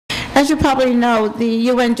As you probably know, the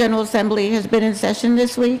UN General Assembly has been in session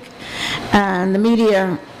this week, and the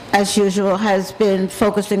media, as usual, has been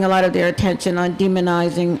focusing a lot of their attention on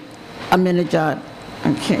demonizing Ahmadinejad.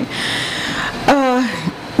 Okay.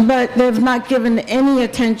 But they've not given any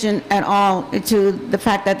attention at all to the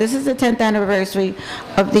fact that this is the 10th anniversary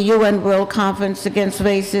of the UN World Conference Against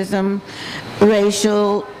Racism,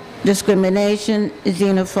 Racial Discrimination,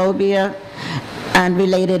 Xenophobia, and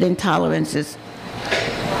Related Intolerances.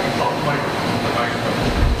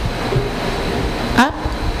 Up?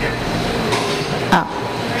 Oh,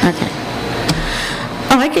 okay.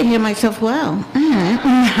 Oh, I can hear myself well.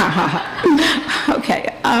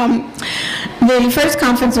 Okay. The first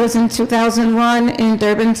conference was in 2001 in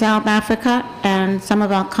Durban, South Africa, and some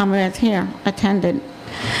of our comrades here attended.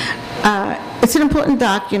 It's an important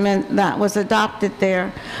document that was adopted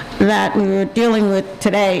there that we were dealing with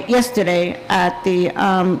yesterday at the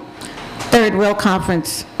Third World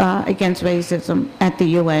Conference Against Racism at the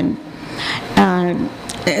UN.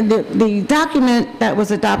 The document that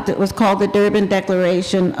was adopted was called the Durban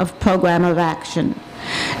Declaration of Program of Action.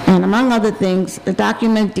 And among other things, the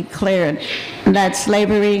document declared that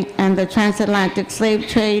slavery and the transatlantic slave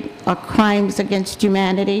trade are crimes against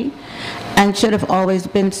humanity and should have always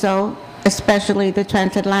been so, especially the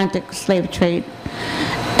transatlantic slave trade.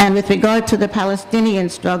 And with regard to the Palestinian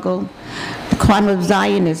struggle, the crime of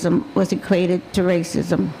Zionism was equated to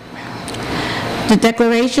racism. The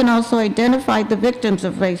declaration also identified the victims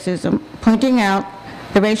of racism, pointing out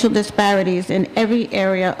the racial disparities in every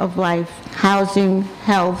area of life: housing,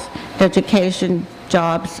 health, education,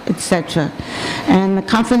 jobs, etc. And the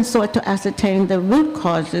conference sought to ascertain the root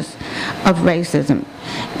causes of racism.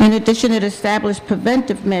 In addition, it established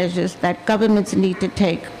preventive measures that governments need to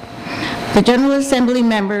take. The General Assembly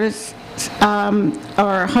members are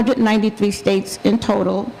 193 states in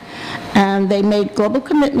total, and they made global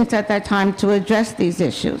commitments at that time to address these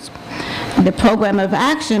issues. The program of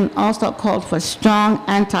action also called for strong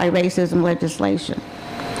anti-racism legislation.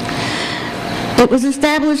 It was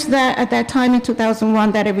established that at that time in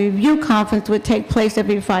 2001 that a review conference would take place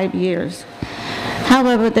every 5 years.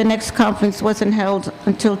 However, the next conference wasn't held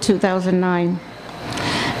until 2009,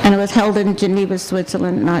 and it was held in Geneva,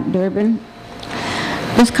 Switzerland, not Durban.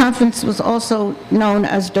 This conference was also known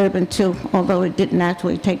as Durban II, although it didn't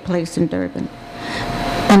actually take place in Durban.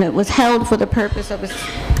 And it was held for the purpose of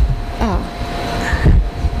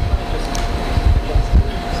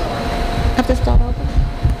have to start over?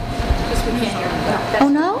 Oh,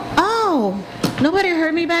 no? Oh, nobody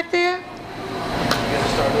heard me back there?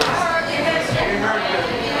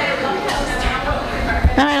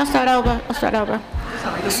 All right, I'll start over.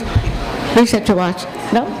 Reset your watch.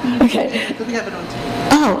 No? Okay.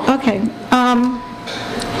 Oh, okay.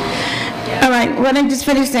 All right, well, I'm just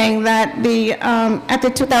finished saying that at the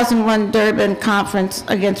 2001 Durban Conference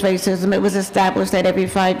Against Racism, it was established that every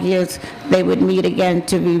 5 years they would meet again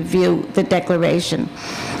to review the declaration.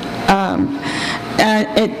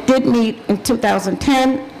 It did meet in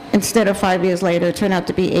 2010 instead of 5 years later. It turned out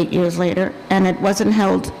to be 8 years later, and it wasn't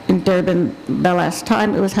held in Durban the last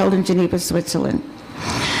time. It was held in Geneva, Switzerland.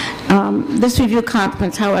 This review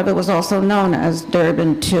conference, however, was also known as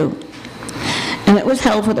Durban II. And it was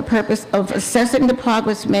held for the purpose of assessing the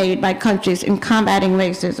progress made by countries in combating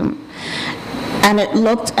racism. And it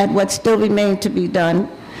looked at what still remained to be done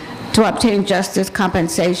to obtain justice,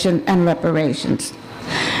 compensation, and reparations.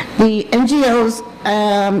 The NGOs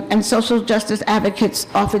and social justice advocates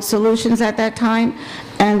offered solutions at that time,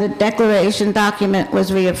 and the declaration document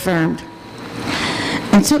was reaffirmed.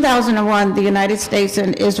 In 2001, the United States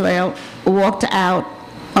and Israel walked out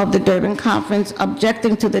of the Durban Conference,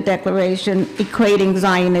 objecting to the declaration, equating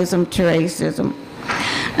Zionism to racism.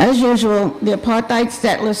 As usual, the apartheid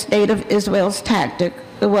settler state of Israel's tactic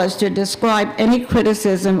was to describe any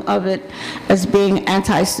criticism of it as being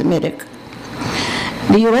anti-Semitic.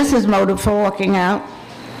 The U.S.'s motive for walking out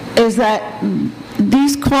is that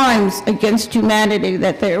these crimes against humanity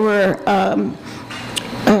that they were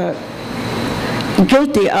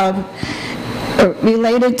guilty of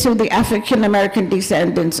related to the African-American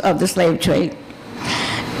descendants of the slave trade.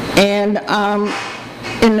 And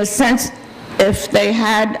in a sense, if they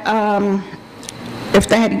had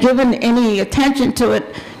given any attention to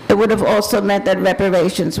it, it would have also meant that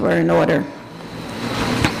reparations were in order.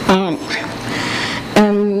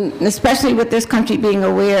 And especially with this country being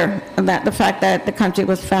aware that the fact that the country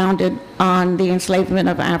was founded on the enslavement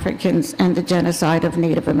of Africans and the genocide of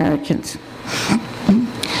Native Americans.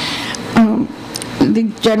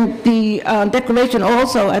 The declaration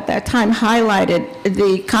also at that time highlighted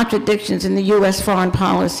the contradictions in the U.S. foreign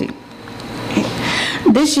policy.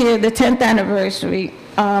 This year, the 10th anniversary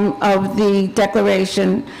of the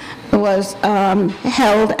declaration was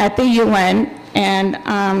held at the UN, and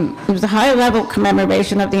it was a high-level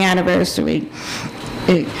commemoration of the anniversary.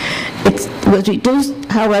 It was reduced,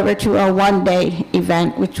 however, to a one-day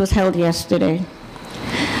event, which was held yesterday.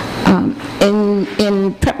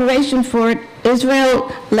 In preparation for it,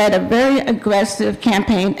 Israel led a very aggressive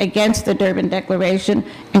campaign against the Durban Declaration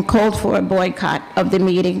and called for a boycott of the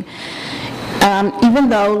meeting, even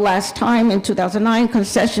though last time in 2009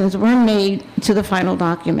 concessions were made to the final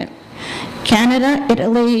document. Canada,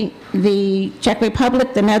 Italy, the Czech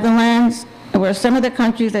Republic, the Netherlands were some of the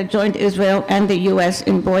countries that joined Israel and the U.S.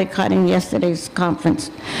 in boycotting yesterday's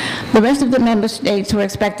conference. The rest of the member states were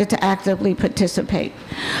expected to actively participate.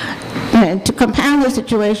 And to compound the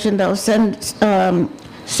situation, though,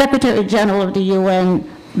 Secretary General of the UN,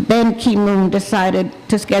 Ban Ki-moon, decided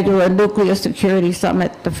to schedule a nuclear security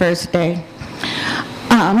summit the first day.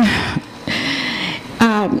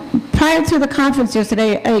 Prior to the conference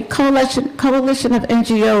yesterday, a coalition of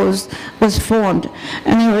NGOs was formed,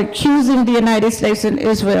 and they were accusing the United States and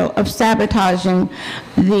Israel of sabotaging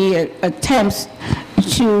the attempts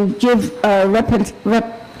to give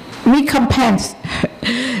recompense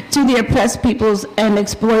to the oppressed peoples and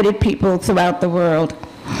exploited people throughout the world,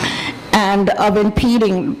 and of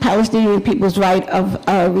impeding Palestinian people's right of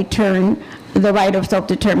return, the right of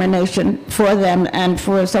self-determination for them and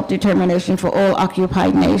for self-determination for all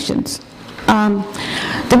occupied nations.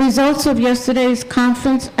 The results of yesterday's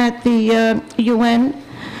conference at the UN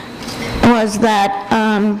was that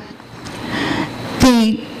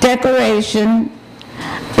the declaration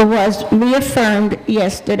was reaffirmed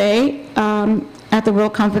yesterday at the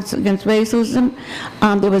World Conference Against Racism.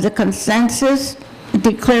 There was a consensus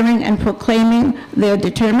declaring and proclaiming their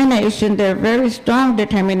determination, their very strong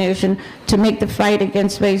determination to make the fight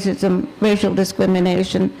against racism, racial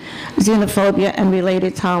discrimination, xenophobia, and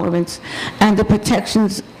related tolerance, and the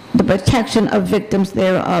protection of victims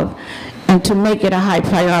thereof, and to make it a high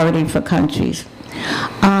priority for countries.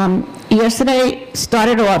 Yesterday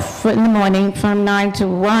started off in the morning from 9 to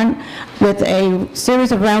 1 with a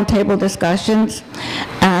series of roundtable discussions,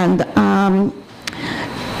 and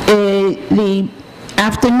the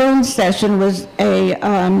afternoon session was a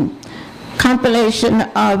compilation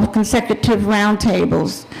of consecutive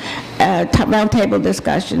roundtables, roundtable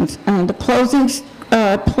discussions. The closing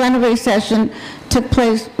plenary session took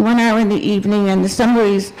place 1 hour in the evening, and the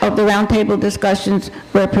summaries of the roundtable discussions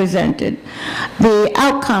were presented. The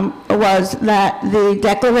outcome was that the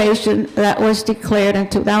declaration that was declared in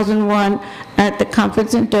 2001 at the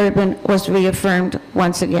conference in Durban was reaffirmed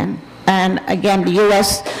once again. And again, the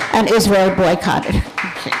U.S. and Israel boycotted.